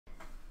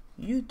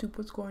YouTube,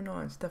 what's going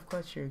on? Steph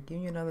Clutch here,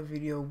 giving you another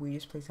video. We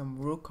just played some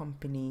Rogue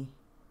Company,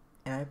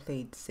 and I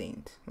played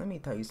Saint. Let me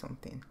tell you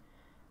something.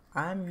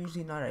 I'm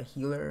usually not a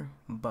healer,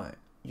 but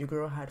your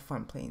girl had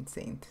fun playing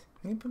Saint.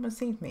 Maybe I'm a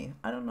Saint main,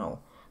 I don't know.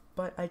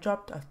 But I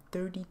dropped a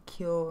 30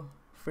 kill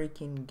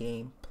freaking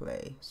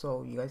gameplay.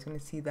 So you guys gonna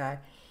see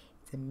that.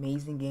 It's an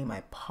amazing game.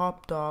 I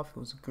popped off, it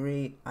was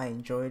great, I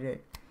enjoyed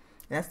it.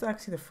 And that's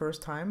actually the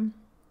first time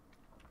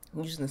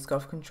I'm using the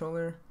Scuff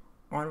controller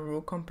on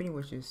Rogue Company,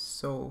 which is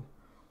so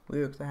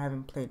weird because I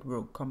haven't played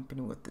Rogue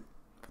Company with the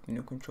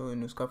new controller,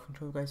 new Scuff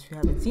controller. Guys, if you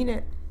haven't seen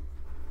it,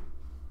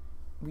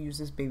 we use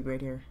this baby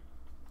right here.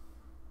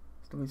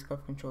 It's the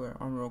Scuff controller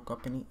on Rogue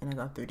Company, and I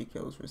got 30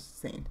 kills for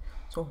Saint.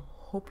 So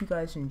hope you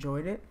guys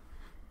enjoyed it,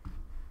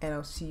 and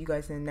I'll see you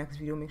guys in the next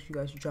video. Make sure you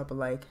guys drop a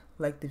like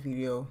the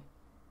video,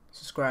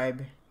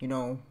 subscribe. You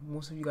know,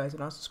 most of you guys are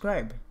not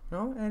subscribed, you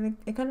know, and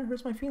it kind of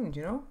hurts my feelings,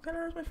 you know,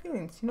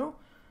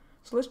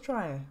 So let's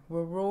try.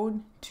 We're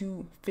road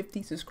to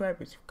 50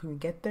 subscribers. Can we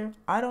get there?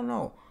 I don't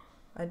know.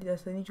 I need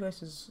you guys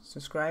to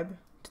subscribe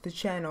to the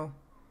channel,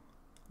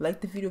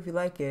 like the video if you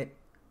like it,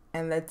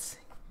 and let's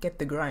get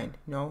the grind,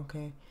 you know,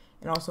 okay?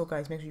 And also,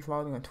 guys, make sure you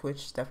follow me on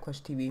Twitch, Steph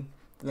Clutch TV.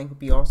 The link will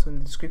be also in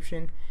the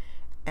description.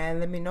 And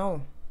let me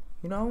know,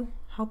 you know,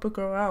 help a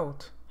girl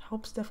out.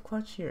 Help Steph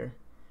Clutch here.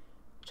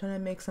 Trying to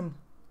make some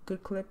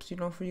good clips, you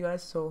know, for you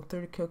guys. So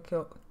 30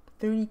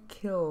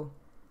 kill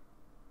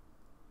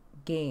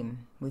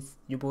game with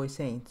your boy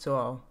Saint. So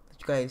I'll let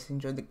you guys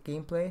enjoy the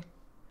gameplay.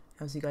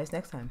 I'll see you guys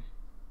next time.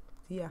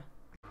 See ya.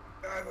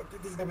 I don't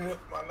think this is gonna be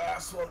my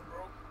last one,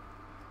 bro.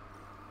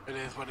 It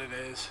is what it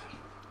is.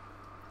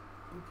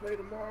 We play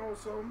tomorrow or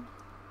something?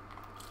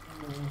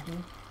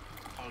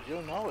 Oh,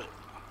 you'll know it.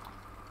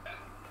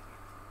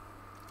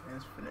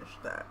 Let's finish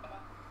that.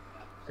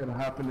 Gonna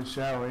hop in the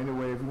shower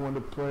anyway. If you want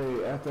to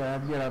play after I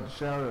get out the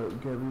shower,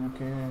 whatever you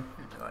can.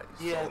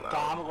 Yeah,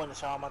 I'm going to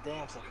shower my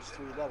damn self. It's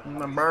 3:11.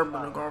 My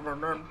bourbon.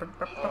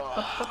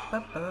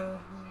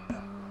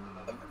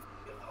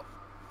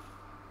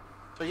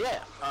 So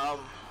yeah,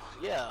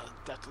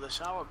 after the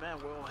shower, man,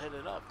 we'll hit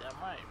it up. That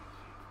might.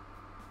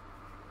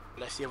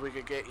 Let's see if we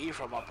could get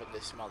Ephraim up in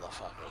this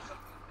motherfucker.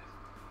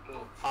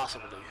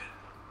 Possibly.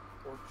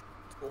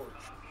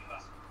 Torch.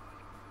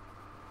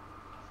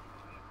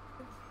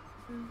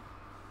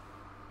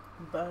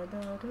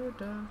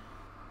 Ba-da-da-da.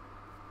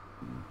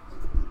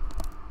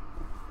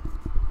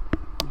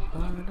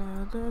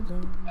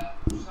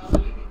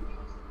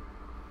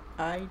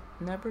 I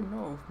never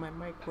know if my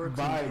mic works.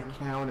 Body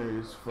counter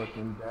is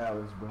fucking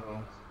Dallas,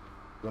 bro.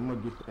 I'm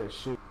gonna get that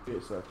shit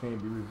so I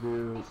can't be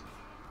revealed.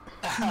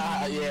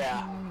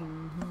 Yeah.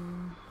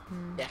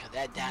 Yeah, cause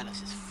that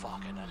Dallas is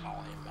fucking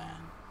annoying,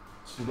 man.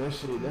 See,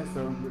 that's the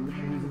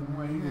reason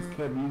why he just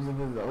kept using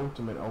his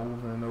ultimate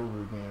over and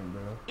over again,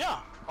 bro.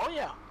 Yeah. Oh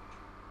yeah.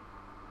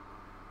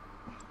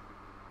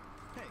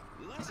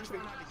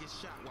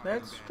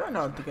 Let's try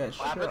not to get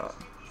shot. I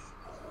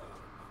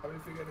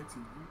didn't figure it to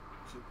you.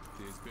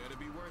 This better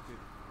be worth it.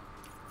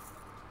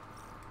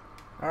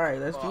 Alright,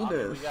 let's do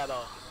this. We got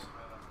a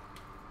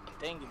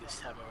thingy this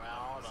time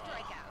around.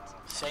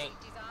 Saint.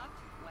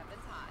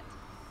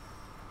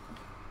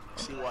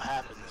 See what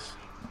happens.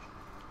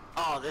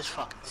 Oh, this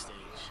fucking stage.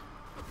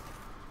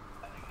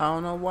 I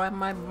don't know why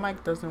my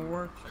mic doesn't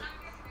work.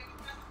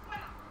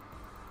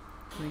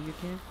 You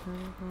can't.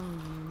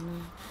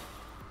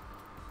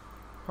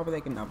 Probably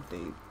they can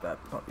update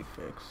that. Probably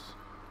fix.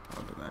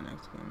 I'll do that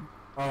next game.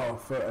 Oh,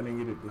 fuck, I didn't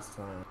get it this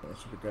time. I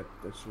should have got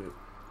that shit.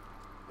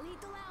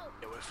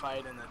 Yeah, we're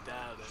fighting the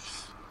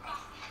Dallas.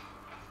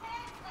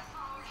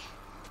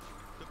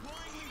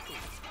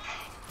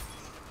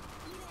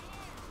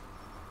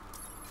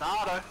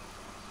 Got her.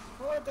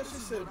 What? That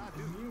shit said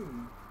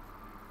immune.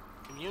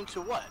 Immune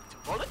to what? To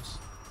bullets?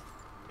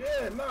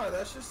 Yeah, nah,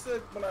 that shit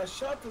said, when I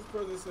shot this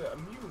person, it said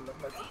immune.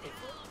 I'm like, what the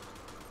fuck?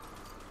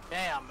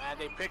 Damn, man,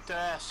 they picked her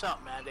ass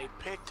up, man. They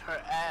picked her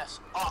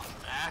ass up,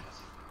 man.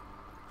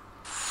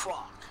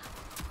 Fuck.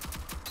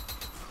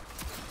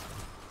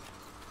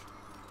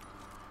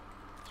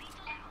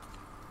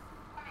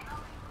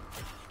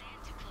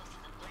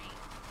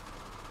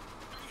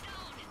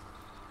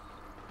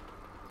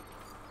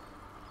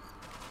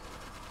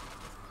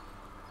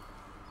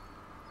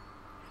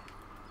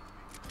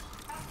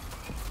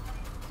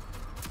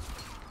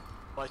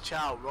 Watch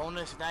out,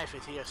 Rona's knife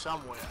is here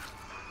somewhere.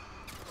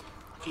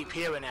 Keep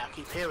hearing that,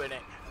 keep hearing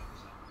it.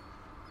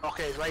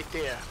 Okay, it's right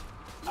there.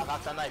 I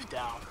got the knife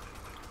down.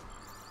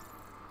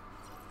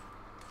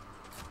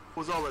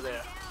 Who's over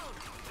there?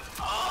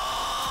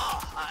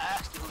 Oh! I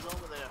asked you who's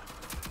over there.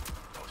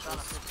 I was trying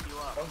to fix you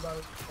up. I'm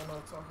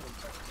not talking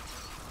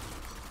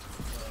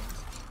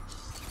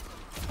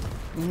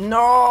about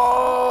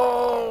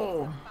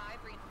No!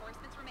 5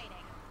 reinforcements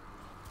remaining.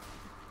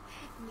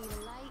 Need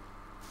a light.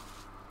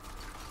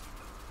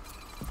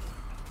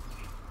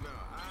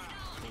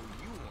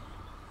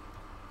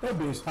 That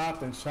bitch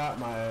hopped and shot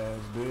my ass,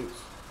 bitch.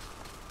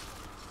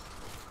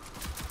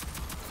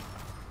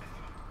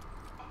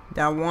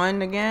 That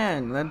one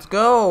again. Let's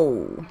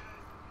go.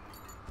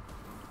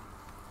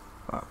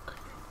 Fuck.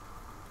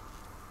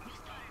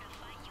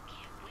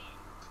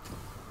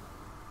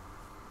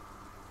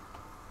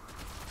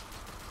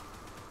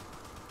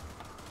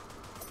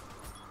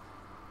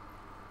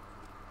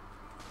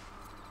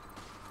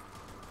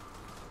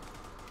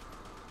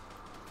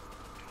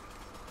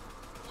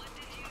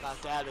 I got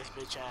Dallas,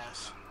 bitch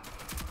ass.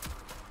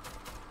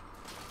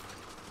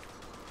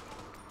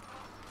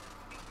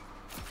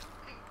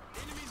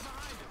 Enemies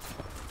behind us.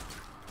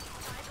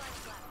 5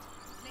 lives left.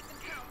 Make them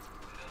count.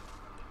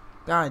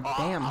 God Oh,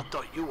 damn. I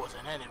thought you was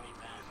an enemy,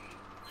 man.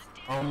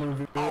 I'm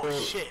revealed. Oh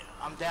shit,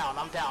 I'm down.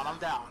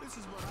 This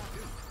is what I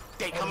do.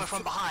 They coming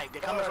from behind.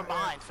 They're coming from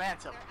behind.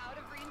 Phantom. They're out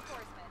of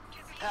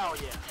reinforcements. Hell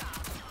yeah.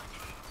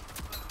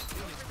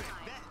 Didn't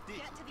expect that, did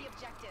you? Get to the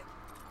objective.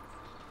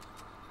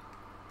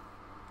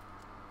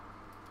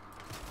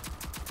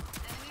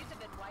 Enemies have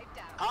been wiped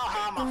out.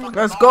 Haha, my fucking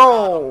Let's bomb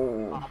got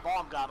him. go. My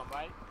bomb got him,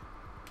 right?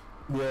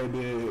 Yeah, it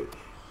did.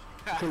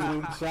 Cause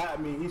when he shot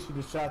me, he should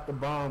have shot the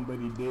bomb, but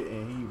he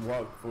didn't. He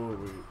walked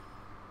forward.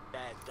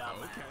 That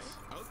dumbass.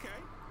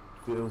 Okay.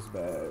 Feels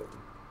bad.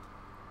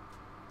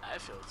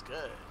 That feels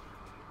good.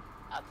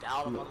 I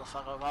downed a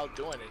motherfucker without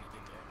doing anything.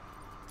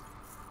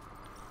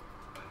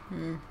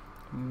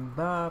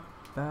 Ba,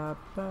 ba,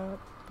 ba,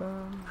 ba.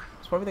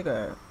 It's probably like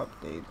a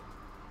update.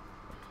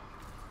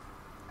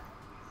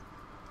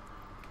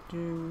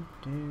 Do,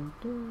 do,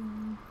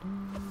 do, do,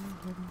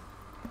 do.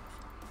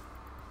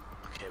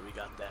 Okay, we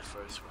got that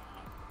first round.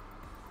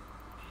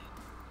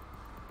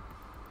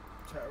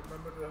 Chat,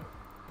 remember to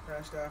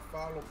smash that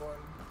follow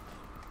button.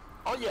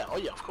 Oh yeah,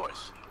 of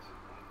course.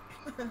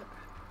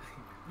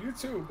 You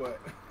too,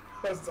 but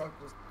let's talk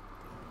this.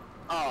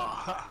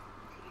 Oh.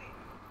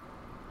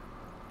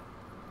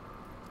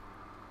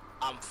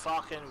 I'm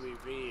fucking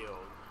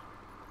revealed.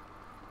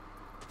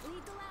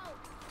 Lethal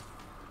out.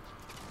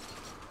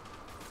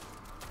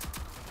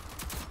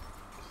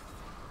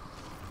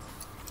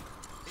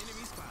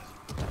 Enemy spotted.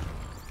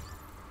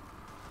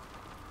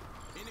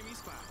 Enemy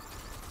spotted.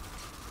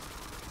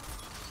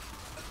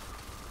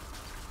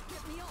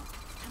 Get me off.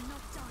 I'm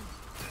not done.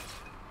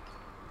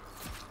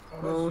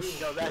 Oh, that's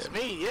you. Yo, that's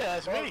me. Yeah,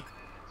 that's me.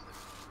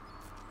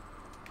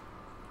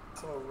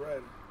 So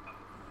red.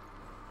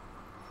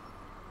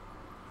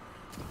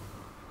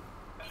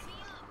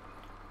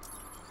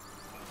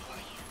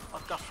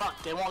 What the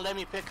fuck? They won't let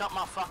me pick up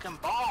my fucking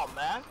bomb,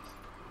 man.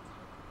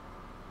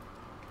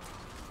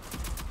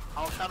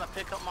 I was trying to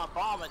pick up my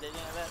bomb and they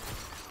didn't let me.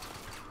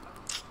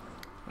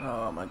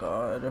 Oh my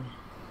god.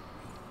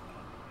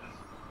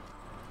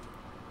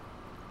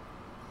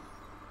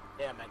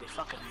 Yeah, man, they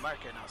fucking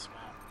murking us,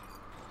 man.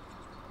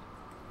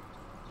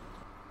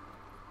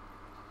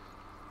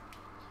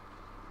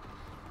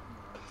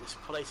 This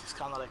place is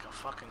kind of like a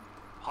fucking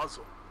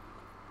puzzle.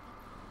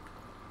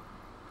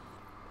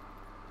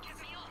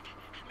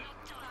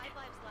 5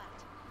 lives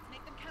left. Let's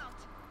make them count.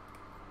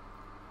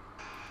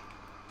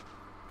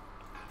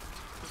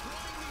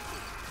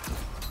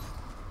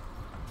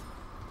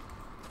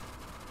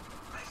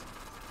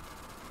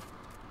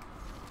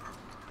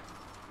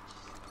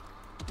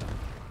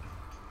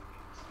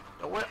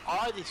 Yo, where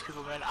are these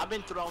people, man? I've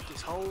been throughout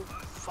this whole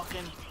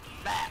fucking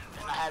map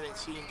and I haven't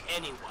seen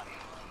anyone.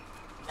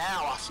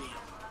 Now I see them.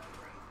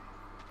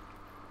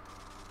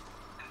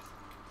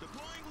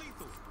 Deploying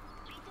lethal.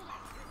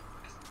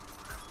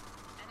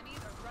 Enemies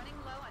are running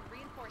low on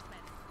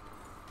reinforcements.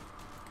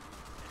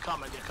 They're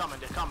coming.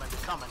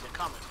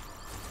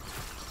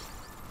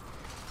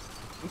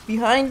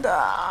 Behind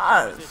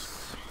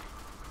us.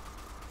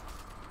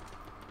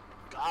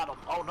 Got him.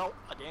 Oh no,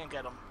 I didn't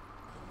get him.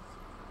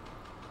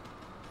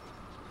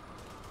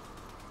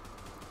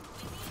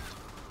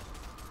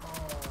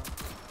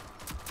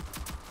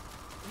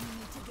 We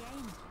need to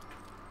gain.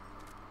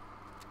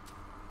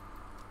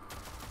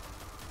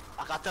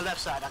 I got the left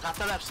side.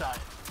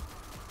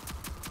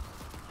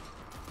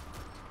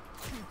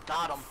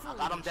 Got him. I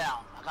got him down.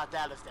 I got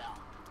Dallas down.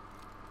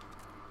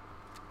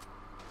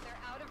 They're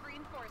out of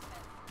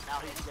reinforcements. Now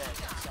he's dead.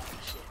 That sack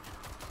of shit.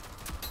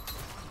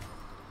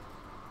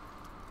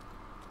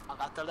 I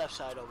got the left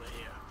side over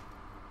here.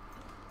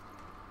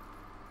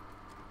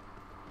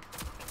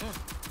 45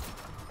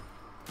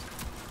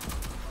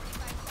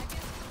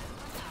 seconds. This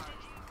one's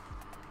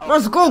ours.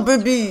 Let's go,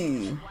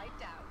 baby.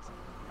 Wiped out.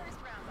 First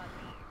round on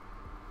me.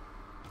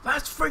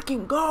 Let's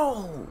freaking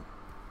go.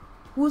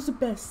 Who's the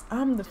best?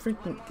 I'm the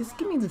freaking. Just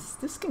give me this.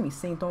 Just give me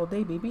Saint all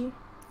day, baby.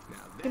 Now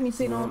Give me that's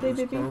Saint all day,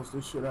 Let's baby. close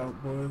this shit out,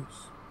 boys.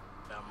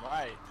 I'm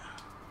right.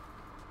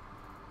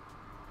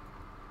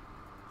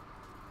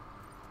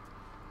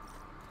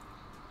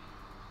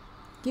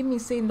 Give me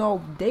Saint all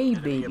day,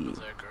 Gonna be a baby.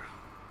 berserker.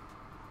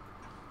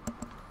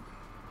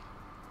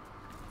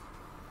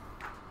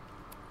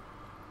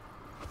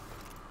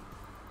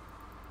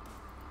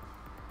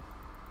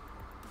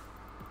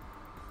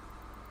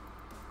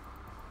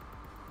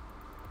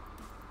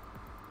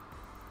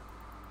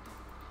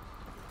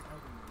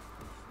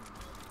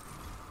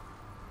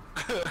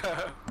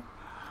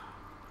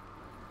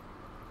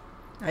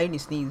 I need to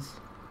sneeze.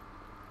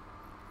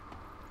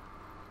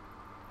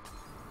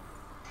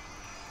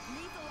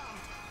 Lethal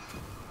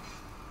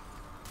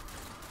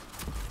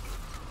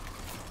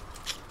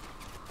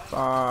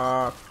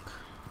out. Fuck.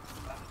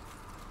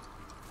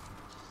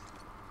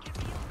 I'm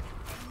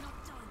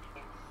not done.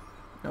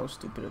 That was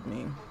stupid of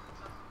me.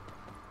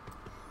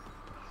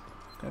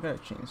 I gotta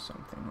change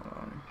something. Hold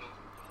on.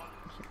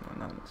 Actually,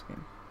 no, not in this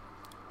game.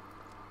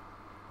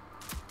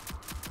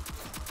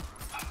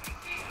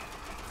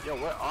 Yo,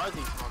 where are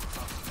these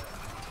motherfuckers?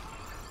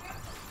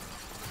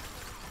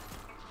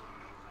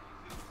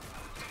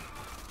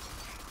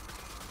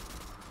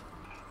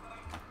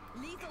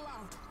 Lethal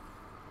out.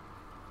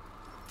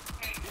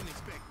 Didn't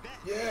expect that.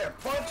 Yeah,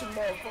 punching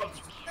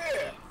motherfuckers.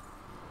 Yeah.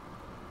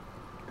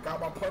 I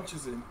got my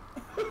punches in.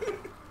 Deploying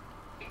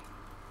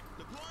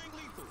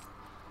lethal.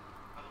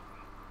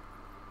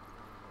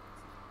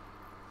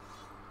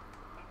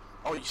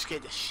 Oh, you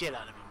scared the shit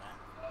out of me,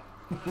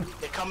 man.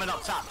 They're coming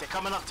up top. They're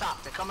coming up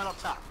top. They're coming up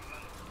top.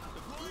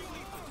 Deploying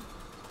lethal.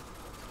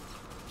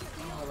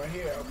 Oh, right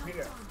here, up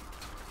here.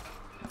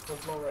 Full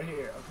floor right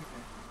here, up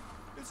here.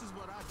 This is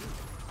what I do.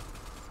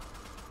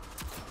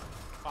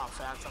 Come on,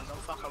 Phantom.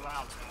 Don't fuck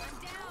around, man.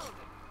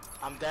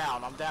 I'm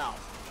down. I'm down.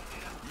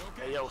 You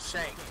okay? Hey, yo,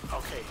 Sink.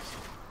 Okay.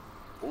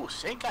 Ooh,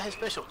 Sink got his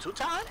special 2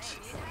 times?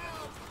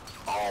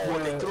 Oh,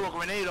 they threw a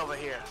grenade over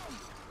here.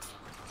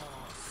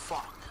 Oh,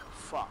 fuck.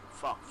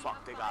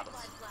 They got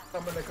us.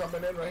 They're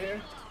coming in right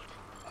here.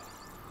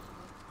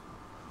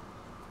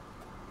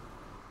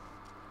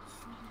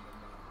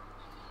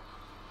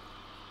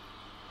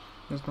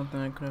 There's nothing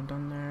I could have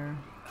done there.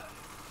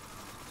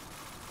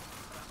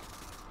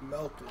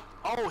 Melted.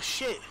 Oh,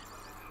 shit.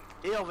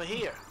 They over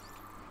here.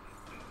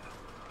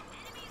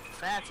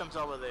 Phantom's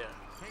over there.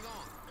 Hang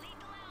on.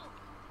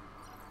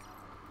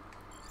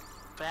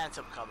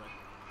 Phantom coming.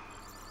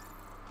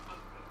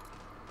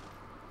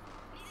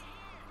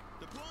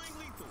 Deploying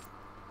lethal.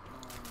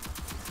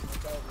 My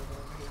dog was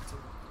over here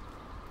too.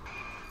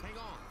 Hang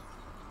on.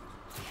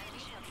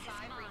 Enemy have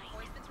 5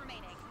 reinforcements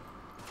remaining.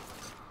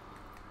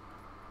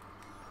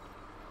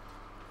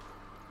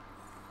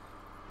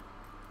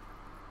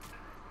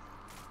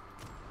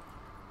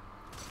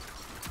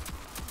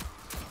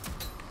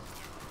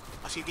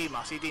 I see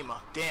Dima.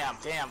 Damn,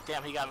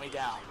 he got me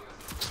down.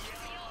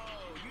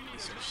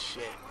 Piece of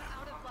shit. We're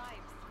out of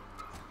lives.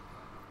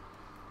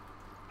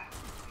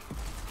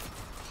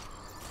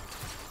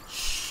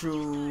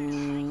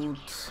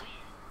 Shoot.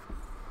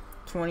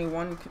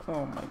 21.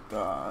 Oh my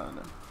god.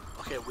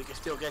 Okay, we can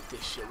still get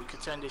this shit. We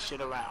can turn this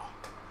shit around.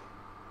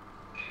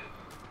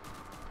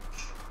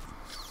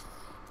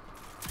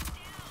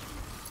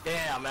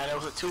 Damn, man, it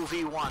was a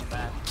 2v1, man. I'm not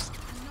done.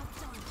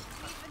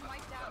 We've been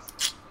wiped out.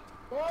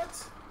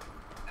 What?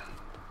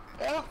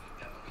 Yeah.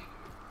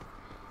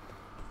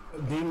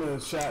 Dima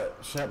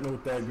shot me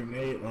with that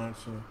grenade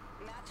launcher.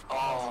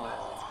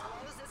 Oh.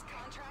 Close this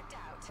contract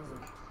out.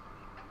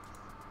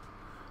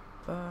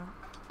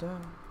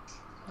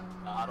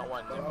 No, I don't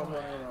want Oh, them.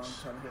 I'm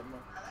trying to hit my.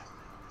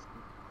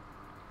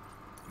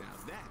 Now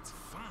that's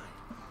fine.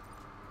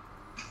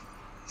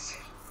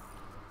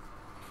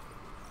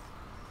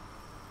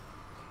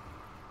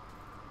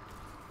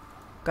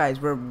 Guys,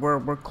 we're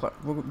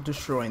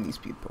destroying these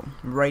people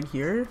right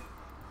here.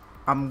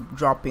 I'm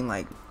dropping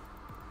like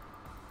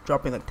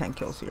 10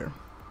 kills here.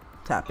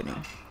 It's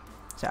happening.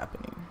 It's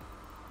happening.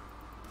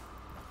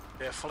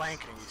 They're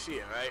flanking, you see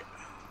it, right?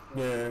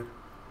 Yeah.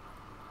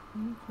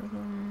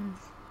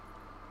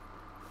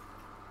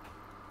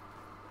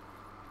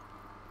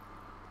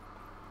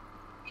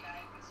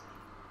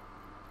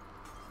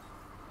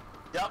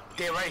 Yup,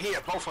 they're right here,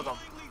 both of them.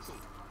 Deploying lethal.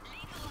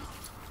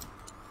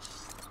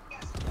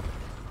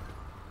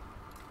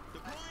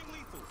 Deploying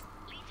lethal.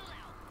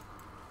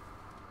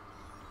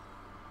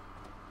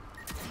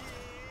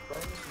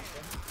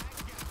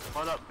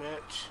 What up,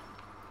 bitch?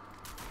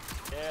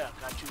 Yeah,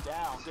 got you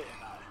down,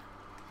 didn't I?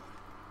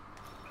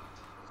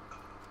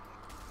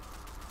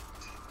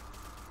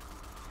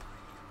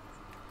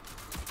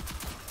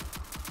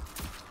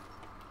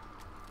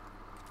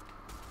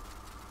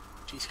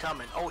 She's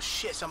coming. Oh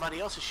shit, somebody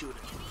else is shooting.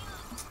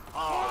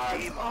 Oh,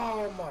 Dima.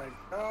 Oh my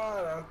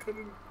god, I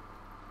couldn't.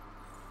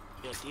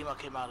 Yeah, Dima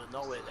came out of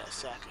nowhere, that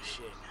sack of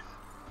shit.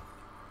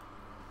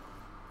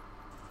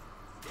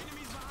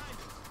 Enemies behind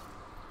us.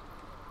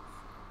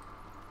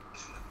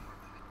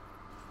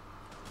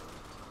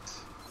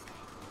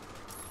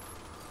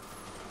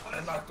 I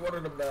knocked one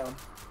of them down.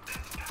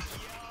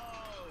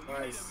 Yo, you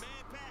Nice. need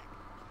a man pack.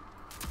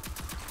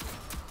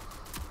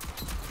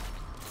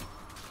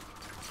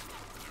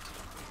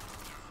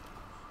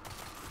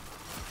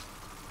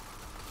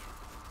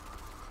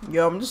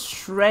 Yo, I'm just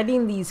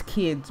shredding these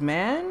kids,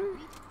 man.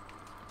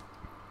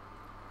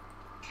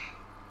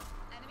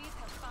 Enemies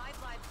have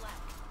 5 lives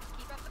left.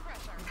 Keep up the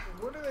pressure.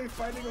 What are they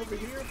fighting over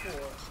here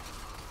for?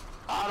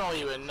 I don't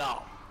even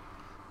know.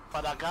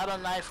 But I got a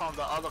knife on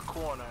the other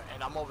corner,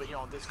 and I'm over here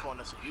on this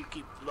corner, so you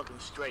keep looking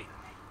straight.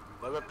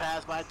 Whoever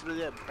passed by through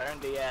there, burn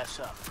their ass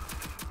up.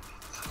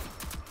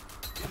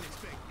 Didn't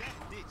expect that,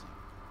 did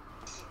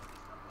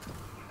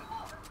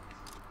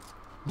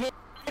you?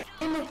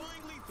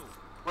 Deploying lethal.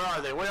 Where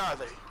are they? Where are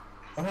they?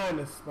 Behind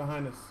us.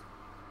 Behind us?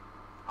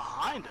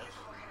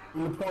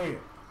 In the point.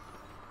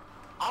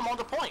 I'm on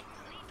the point.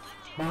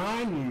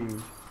 Behind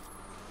you.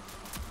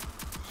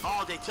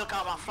 Oh, they took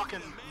out my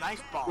fucking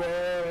knife bomb.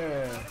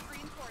 Yeah.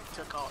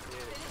 Took out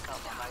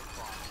my knife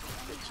bomb.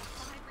 Bitches.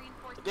 5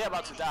 reinforcements But they're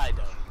about to die,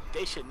 though.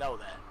 They should know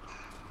that.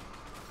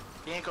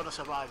 He ain't gonna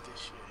survive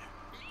this shit.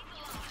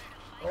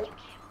 Oh.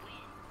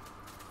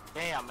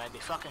 Damn, man, they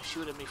fucking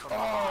shooting me from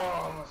behind.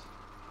 Oh.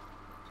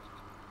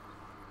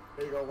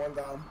 There you go, one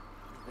down.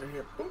 Right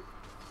here. Boop.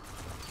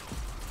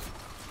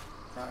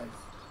 Nice.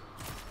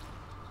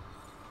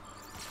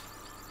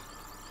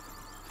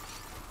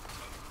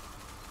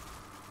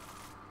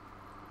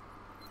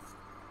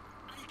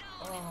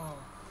 Oh.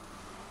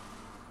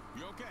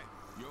 You okay?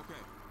 You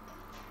okay?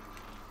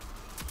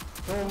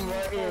 Boom,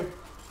 right here.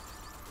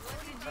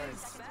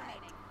 Nice.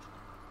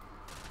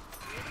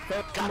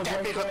 Got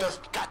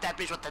that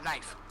bitch with the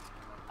knife.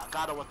 I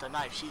got her with the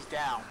knife. She's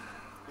down.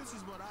 This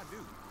is what I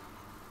do.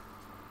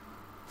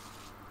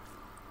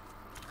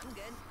 I'm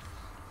good.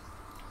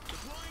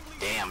 Deploying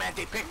lethal. Damn, man,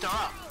 they picked her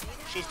up.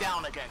 She's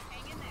down again.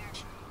 Hang in there.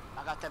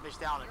 I got that bitch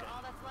down again.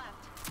 All that's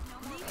left. No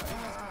more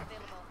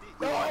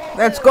available.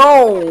 Let's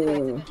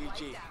go.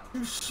 GG.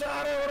 You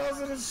shot her when I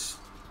was in the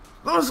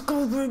Let's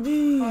go,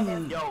 baby.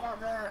 Yo,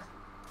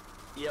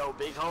 yo,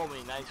 big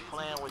homie, nice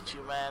playing with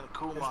you, man.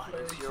 Kuma,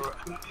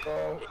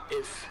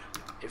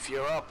 if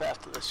you're up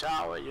after the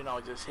shower, you know,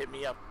 just hit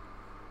me up.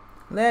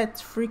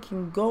 Let's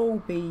freaking go,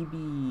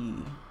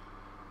 baby.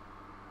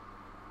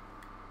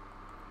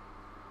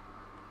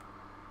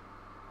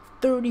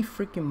 30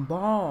 freaking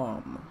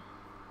bomb.